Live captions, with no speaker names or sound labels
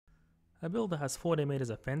A builder has 40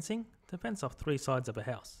 meters of fencing to fence off 3 sides of a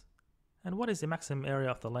house. And what is the maximum area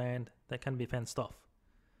of the land that can be fenced off?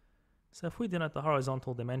 So if we denote the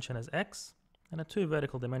horizontal dimension as x and the 2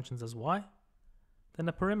 vertical dimensions as y, then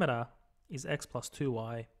the perimeter is x plus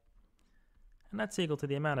 2y, and that's equal to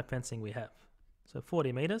the amount of fencing we have. So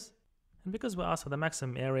 40 meters, and because we're asked for the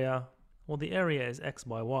maximum area, well, the area is x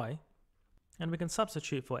by y, and we can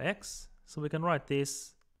substitute for x, so we can write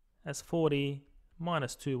this as 40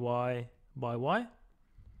 minus 2y by y.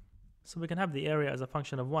 So we can have the area as a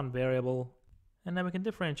function of one variable, and then we can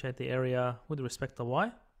differentiate the area with respect to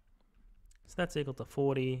y. So that's equal to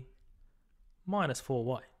 40 minus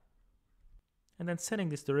 4y. And then setting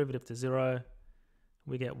this derivative to 0,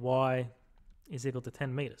 we get y is equal to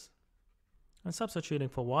 10 meters. And substituting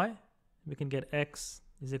for y, we can get x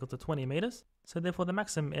is equal to 20 meters. So therefore the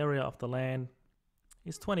maximum area of the land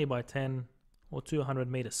is 20 by 10 or 200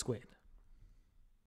 meters squared.